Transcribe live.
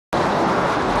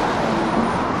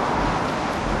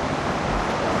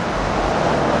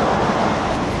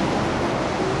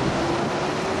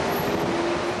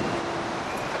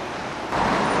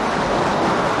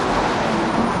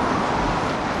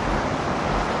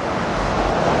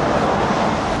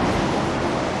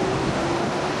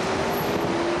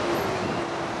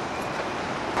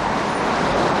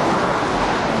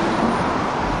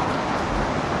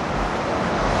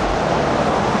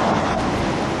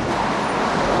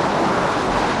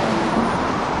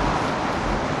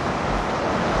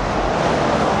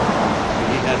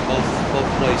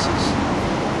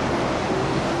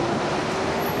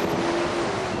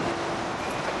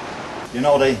You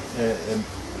know,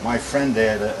 my friend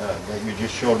there that you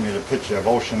just showed me the picture of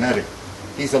Oceanetti,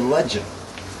 he's a legend.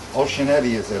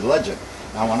 Oceanetti is a legend.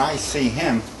 Now when I see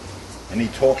him and he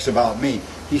talks about me,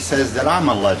 he says that I'm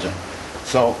a legend.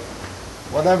 So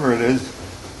whatever it is,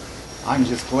 I'm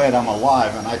just glad I'm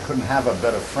alive, and I couldn't have a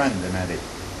better friend than Eddie.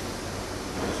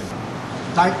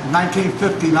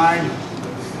 1959,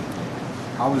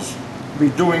 I was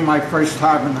redoing my first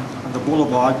tavern on the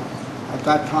boulevard. At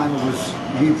that time it was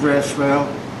New Brass Rail,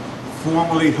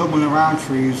 formerly Hillman and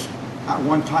Roundtree's, at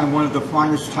one time one of the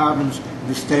finest taverns in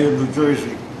the state of New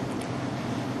Jersey.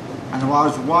 And while I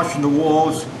was washing the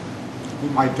walls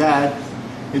with my dad,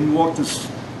 in walked this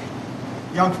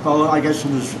young fellow, I guess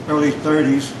in his early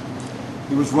 30s.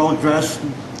 He was well dressed,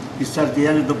 and he sat at the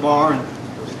end of the bar, and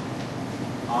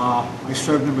I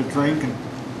served him a drink, and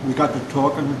we got to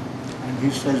talking, and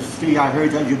he says, "Gee, I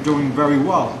heard that you're doing very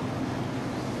well."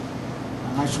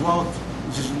 And I said, "Well,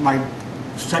 this is my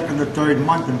second or third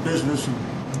month in business." And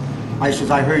I said,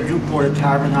 "I heard you bought a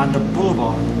tavern on the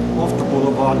boulevard, off the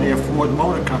boulevard near Ford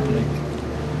Motor Company."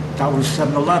 That was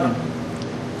 7-Eleven.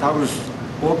 That was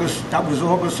August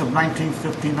of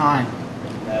 1959.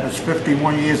 That's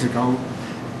 51 years ago.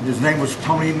 And his name was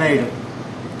Tony Mader.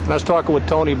 I was talking with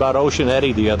Tony about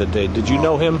Oceanetti the other day. Did you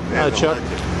know him, Chuck?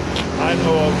 I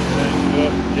know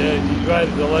Oceanetti. Yeah, he's right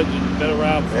as a legend. He's been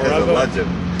around forever. He's a legend.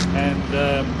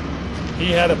 And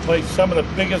he had a place. Some of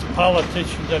the biggest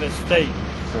politicians in the state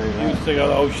used to go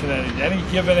to Oceanetti. Any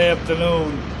given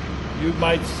afternoon, you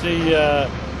might see the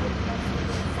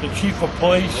chief of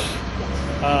police,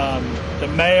 the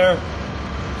mayor,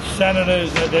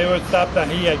 senators. They would stop there.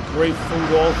 He had great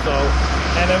food also,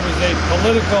 and it was a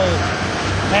political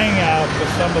hangout for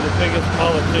some of the biggest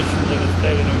politicians in the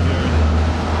state of New Jersey.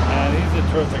 And he's a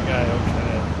terrific guy,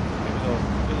 Oceanetti.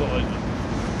 He's a legend.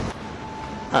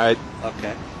 All right.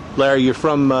 Okay. Larry, you're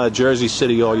from Jersey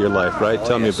City all your life, right? Oh,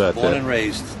 Tell me yes, about born that. and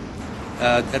raised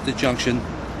at the junction,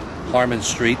 Harmon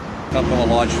Street. Come from a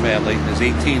large family. There's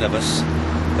 18 of us,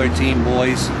 13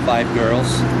 boys, 5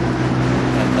 girls.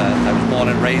 And I was born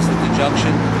and raised at the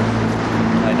junction.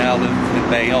 I now live in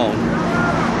Bayonne.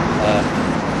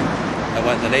 I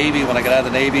went in the Navy. When I got out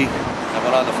of the Navy, I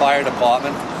went on the fire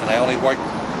department, and I only worked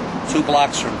 2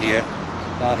 blocks from here,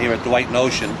 down here at Dwight and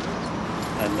Ocean.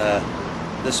 And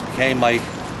this became my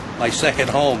second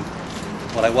home.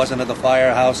 When I wasn't at the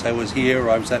firehouse, I was here, or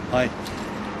I was at my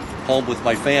home with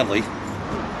my family.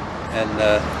 And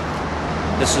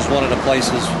this is one of the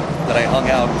places that I hung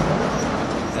out,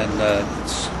 and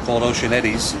it's called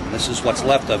Oceanetti's, and this is what's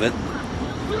left of it.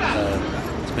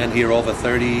 It's been here over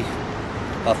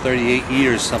about 38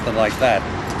 years, something like that.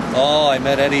 Oh, I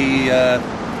met Eddie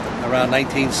around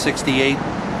 1968,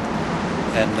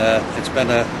 and it's been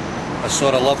a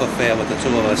sort of love affair with the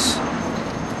two of us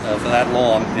for that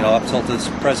long, you know, up till this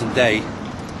present day.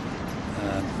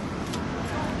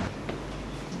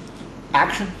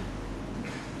 Action.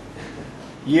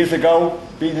 Years ago,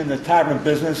 being in the tavern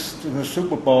business in the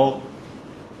Super Bowl,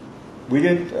 we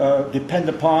didn't depend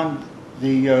upon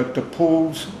the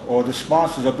pools or the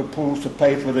sponsors of the pools to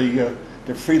pay for the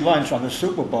free lunch on the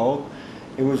Super Bowl.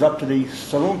 It was up to the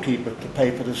saloon keeper to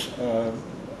pay for the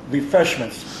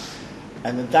refreshments.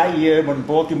 And that year, when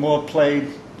Baltimore played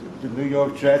the New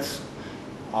York Jets,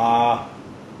 I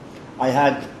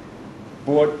had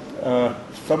bought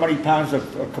so many pounds of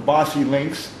kibasi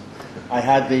links. I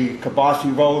had the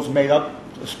kibasi rolls made up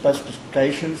to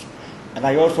specifications, and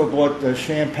I also bought the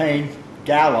champagne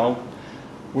Gallo,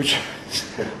 which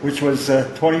was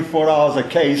 $24 a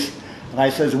case. And I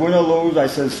says, win or lose, I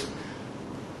says,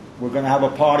 we're going to have a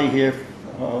party here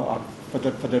for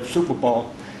the Super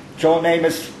Bowl. Joe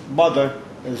Namath's mother,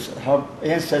 her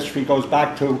ancestry goes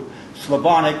back to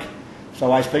Slavonic,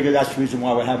 so I figured that's the reason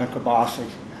why we're having kibasi.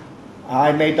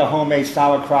 I made the homemade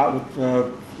sauerkraut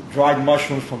with dried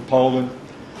mushrooms from Poland.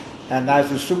 And as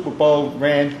the Super Bowl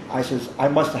ran, I says, I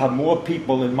must have more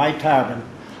people in my tavern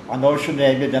on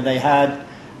Oceanetti than they had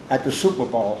at the Super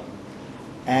Bowl.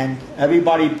 And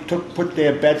everybody put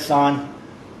their bets on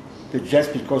the Jets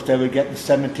because they were getting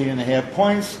 17.5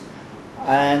 points.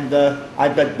 And I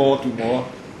bet Baltimore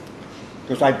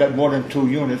because I bet more than 2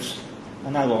 units,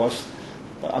 and I lost.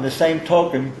 But on the same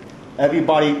token,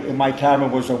 everybody in my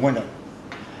tavern was a winner.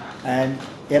 And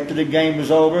after the game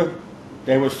was over,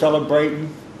 they were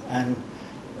celebrating, and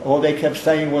all they kept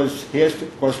saying was,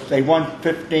 because they won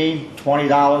 $15,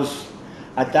 $20.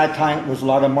 At that time, it was a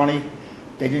lot of money.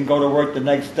 They didn't go to work the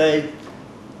next day,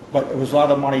 but it was a lot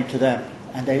of money to them.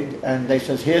 And they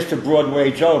says, here's to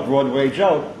Broadway Joe, Broadway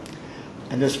Joe.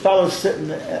 And this fellow sitting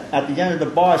at the end of the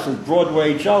bar says,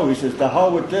 Broadway Joe. He says, the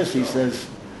hell with this. He says,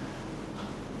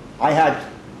 I had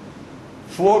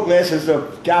 4 glasses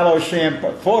of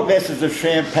four glasses of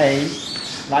champagne,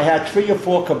 and I had 3 or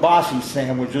 4 kibasi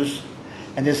sandwiches.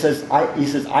 And he says,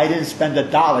 I didn't spend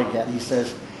 $1 yet. He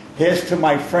says, here's to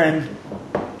my friend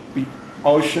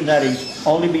Oceanetti,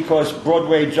 only because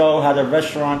Broadway Joe had a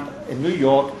restaurant in New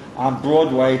York on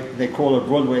Broadway. They call it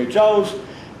Broadway Joe's.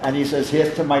 And he says,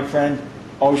 here's to my friend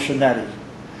Oceanetti.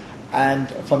 And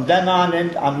from then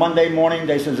on Monday morning,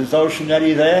 they says, is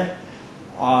Oceanetti there?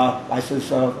 I says,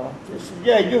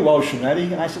 yeah, you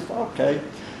Oceanetti. And I said, okay.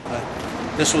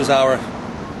 This was our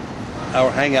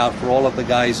hangout for all of the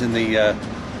guys in the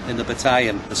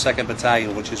battalion, the 2nd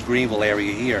Battalion, which is Greenville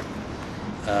area here.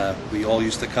 We all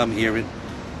used to come here,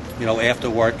 after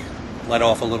work, let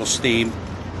off a little steam,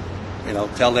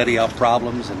 tell Eddie our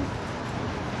problems,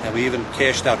 and we even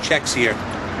cashed out checks here,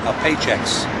 our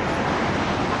paychecks.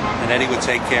 And Eddie would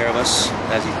take care of us,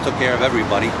 as he took care of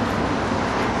everybody.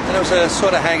 And it was a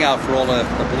sort of hangout for all the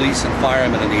police and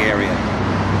firemen in the area.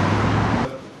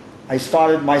 I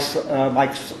started my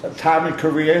tavern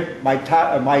career, my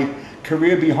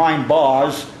career behind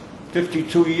bars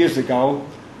 52 years ago,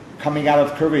 coming out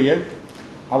of Korea.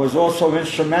 I was also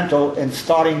instrumental in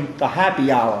starting the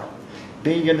happy hour.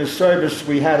 Being in the service,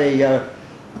 we had a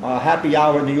happy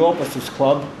hour in the officers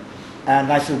club,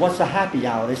 and I said, what's a happy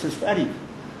hour? They said, Eddie,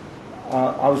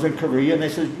 I was in Korea, and they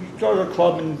said, you go to the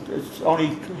club and it's only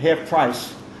half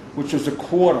price, which is a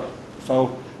quarter.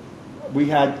 So we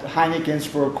had Heineken's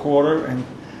for a quarter and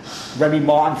Remy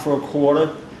Martin for a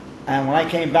quarter. And when I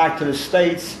came back to the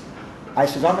States, I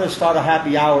said, I'm going to start a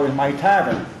happy hour in my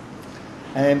tavern.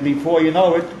 And before you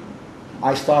know it,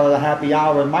 I started a happy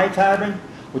hour in my tavern.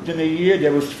 Within a year,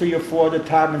 there was 3 or 4 other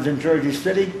taverns in Jersey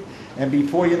City. And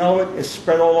before you know it, it's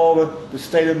spread all over the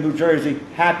state of New Jersey,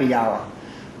 happy hour.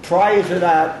 Prior to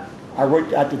that, I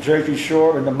worked at the Jersey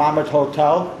Shore in the Monmouth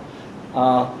Hotel.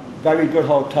 Very good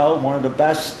hotel, one of the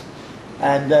best.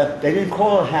 And they didn't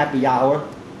call it happy hour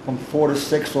from 4 to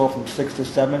 6 or from 6 to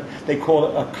 7. They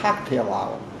called it a cocktail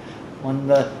hour.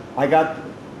 When I got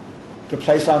the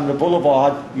place on the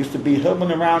boulevard, used to be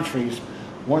Hillman and Roundtree's,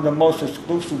 one of the most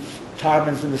exclusive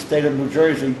taverns in the state of New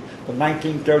Jersey from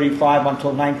 1935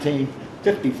 until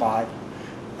 1955.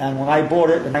 And when I bought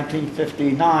it in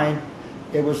 1959,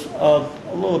 it was a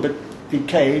little bit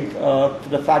decayed to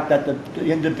the fact that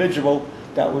the individual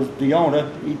that was the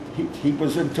owner, he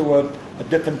was into a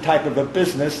different type of a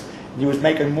business, and he was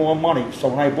making more money. So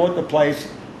when I bought the place,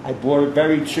 I bought it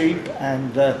very cheap,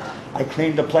 and I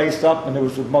cleaned the place up, and it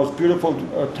was the most beautiful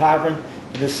tavern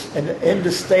in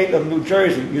the state of New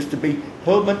Jersey. It used to be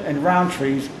Hillman and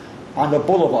Roundtree's on the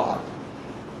boulevard.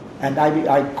 And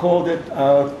I called it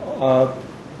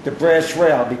the brass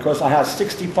rail, because I had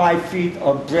 65 feet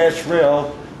of brass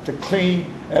rail to clean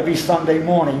every Sunday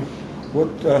morning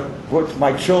with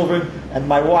my children and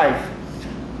my wife.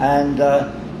 And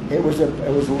it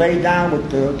was laid down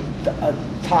with a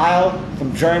tile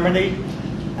from Germany,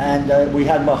 and we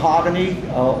had mahogany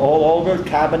all over,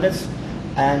 cabinets,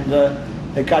 and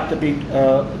it got to be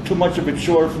too much of a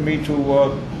chore for me to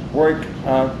work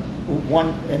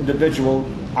one individual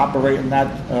operating that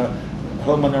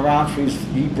Hillman and Roundtree's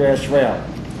brass rail.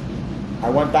 I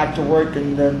went back to work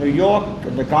in New York,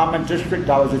 in the garment district.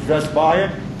 I was a dress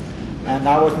buyer, and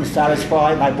I wasn't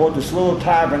satisfied. I bought this little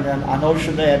tavern on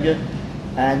Ocean Avenue,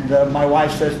 and my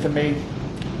wife says to me,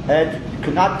 Ed, you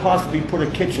could not possibly put a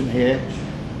kitchen here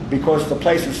because the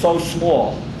place is so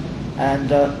small.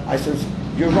 And I says,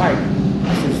 you're right.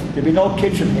 I says, there'll be no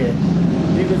kitchen here.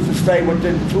 Needless to say,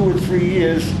 within 2 or 3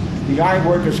 years, the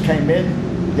ironworkers came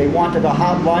in. They wanted a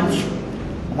hot lunch,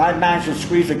 and I managed to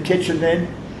squeeze a kitchen in.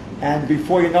 And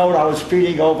before you know it, I was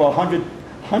feeding over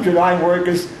 100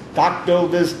 ironworkers, dock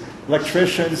builders,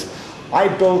 electricians. I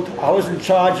was in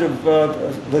charge of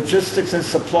logistics and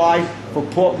supply for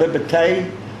Port Liberté,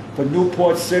 for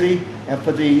Newport City, and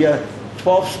for the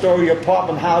 12-story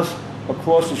apartment house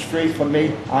across the street from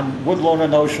me on Woodlawn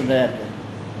and Ocean Avenue.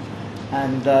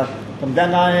 And from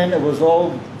then on in, it was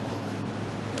all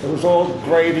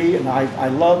gravy, and I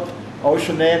loved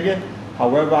Ocean Avenue.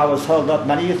 However, I was held up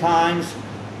many times,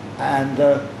 and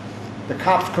the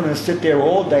cops couldn't sit there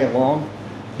all day long.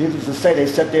 Needless to say, they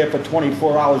sat there for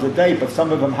 24 hours a day, but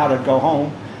some of them had to go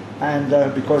home,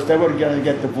 and because they were going to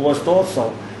get divorced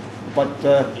also. But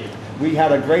we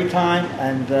had a great time,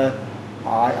 and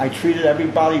I treated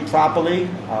everybody properly.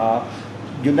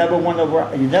 You never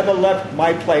left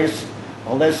my place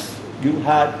unless you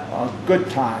had a good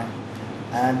time.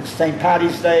 And St.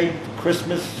 Patty's Day,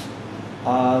 Christmas,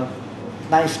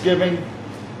 Thanksgiving,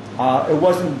 it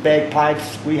wasn't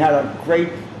bagpipes. We had a great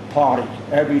party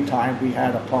every time we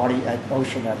had a party at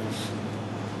Ocean Eddies.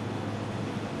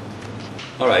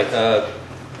 All right.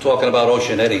 talking about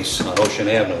Ocean Eddies on Ocean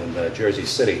Avenue in Jersey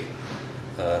City.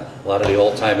 A lot of the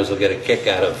old timers will get a kick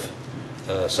out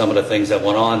of some of the things that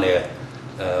went on there.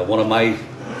 The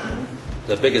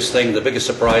biggest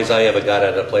surprise I ever got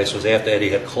out of the place was after Eddie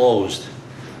had closed,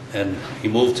 and he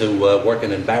moved to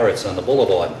working in Barrett's on the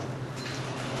Boulevard.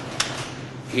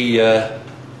 He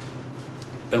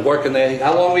been working there.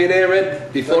 How long were you there,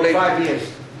 Ed? 35 years.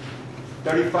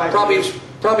 35 years.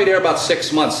 Probably there about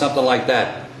 6 months, something like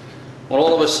that. When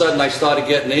all of a sudden I started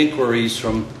getting inquiries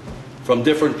from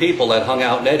different people that hung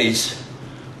out in Eddie's,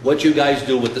 what you guys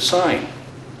do with the sign?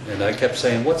 And I kept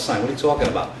saying, what sign? What are you talking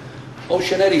about?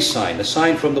 Ocean Eddie's sign, the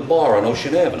sign from the bar on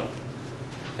Ocean Avenue.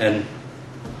 And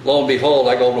lo and behold,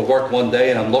 I go to work one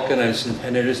day and I'm looking and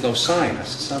there is no sign. I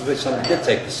said, somebody did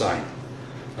take the sign,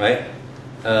 right?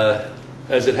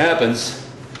 As it happens,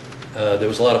 there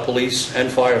was a lot of police and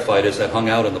firefighters that hung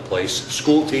out in the place.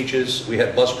 School teachers, we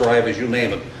had bus drivers, you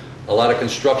name it. A lot of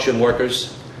construction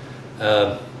workers.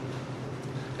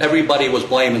 Everybody was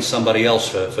blaming somebody else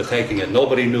for taking it.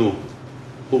 Nobody knew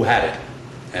who had it.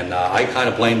 And I kind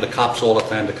of blamed the cops all the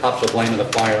time. The cops were blaming the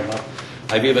firemen.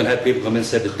 I've even had people come in and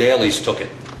said the Dailies took it.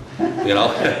 You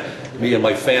know, me and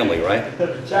my family, right?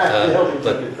 But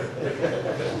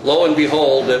lo and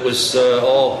behold, it was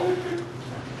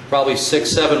probably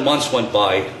 6-7 months went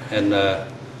by, and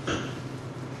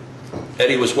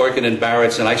Eddie was working in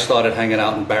Barrett's, and I started hanging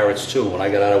out in Barrett's too. When I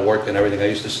got out of work and everything, I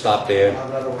used to stop there,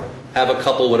 have a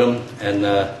couple with him, and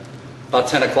about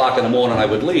 10 o'clock in the morning I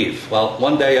would leave. Well,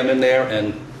 one day I'm in there,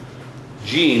 and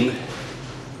Gene,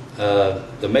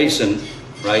 the mason,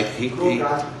 right,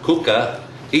 Kuka,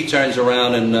 he turns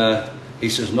around and he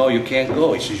says, no, you can't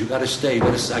go. He says, you got to stay.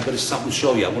 I got something to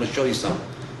show you. I want to show you something.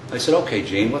 I said, okay,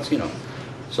 Gene, what's, you know.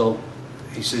 So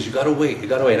he says, you got to wait, you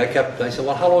got to wait. I said,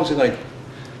 well, how long is it going to,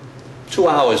 2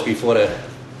 hours before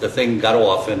the thing got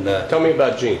off. And tell me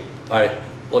about Gene. All right.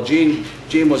 Well, Gene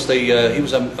was he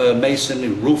was a mason, a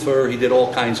roofer. He did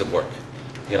all kinds of work,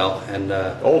 you know. And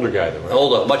older guy, though, right?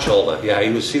 Older, much older. Yeah,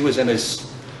 he was in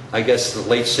his, I guess, the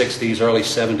late 60s, early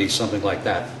 70s, something like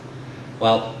that.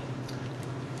 Well,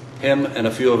 him and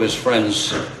a few of his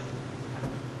friends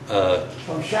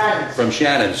from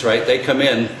Shannon's, right? They come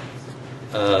in.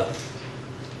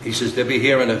 He says they'll be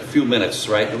here in a few minutes,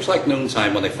 right? It was like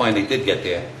noontime when they finally did get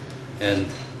there, and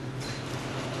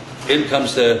in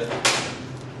comes the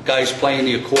guys playing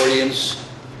the accordions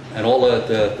and all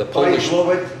the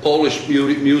Polish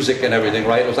music and everything,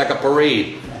 right? It was like a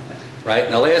parade, right?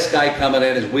 And the last guy coming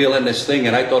in is wheeling this thing,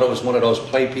 and I thought it was one of those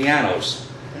play pianos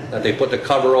that they put the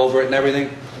cover over it and everything.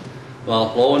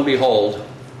 Well, lo and behold,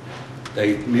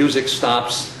 the music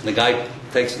stops, and the guy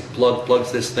takes the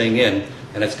plugs this thing in,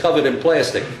 and it's covered in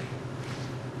plastic.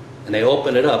 And they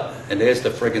open it up, and there's the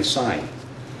friggin' sign,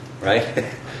 right?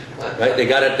 Right? They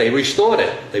got it. They restored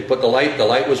it. They put the light. The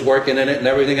light was working in it and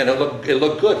everything, and it looked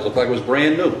good. It looked like it was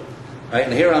brand new, right?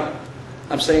 And here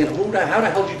I'm saying, how the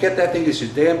hell did you get that thing? He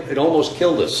says, damn, it almost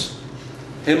killed us.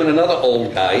 Him and another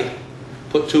old guy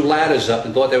put 2 ladders up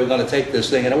and thought they were going to take this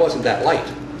thing, and it wasn't that light,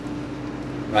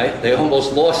 right? They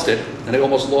almost lost it, and they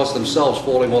almost lost themselves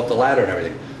falling off the ladder and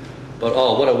everything. But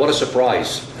oh, what a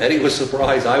surprise! Eddie was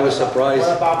surprised. I was surprised.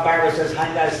 What about Barrett says,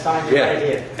 hang that sign right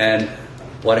here? And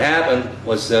what happened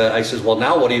was, I says, well,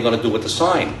 now what are you going to do with the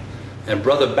sign? And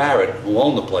Brother Barrett, who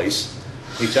owned the place,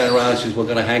 he turned around and says, we're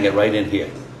going to hang it right in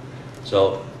here.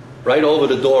 So, right over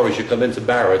the door as you come into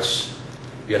Barrett's,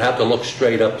 you'd have to look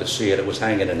straight up to see it. It was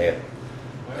hanging in there.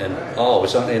 And oh, it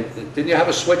was on. Didn't you have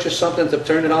a switch or something to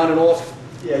turn it on and off?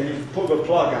 Yeah, you pull the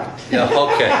plug out. Yeah,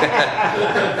 okay.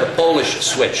 The Polish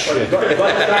switch. Brother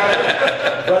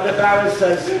Barrett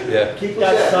says, yeah. Keep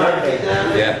that sign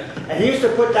there. Yeah. And he used to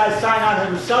put that sign on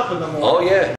himself in the morning. Oh, yeah.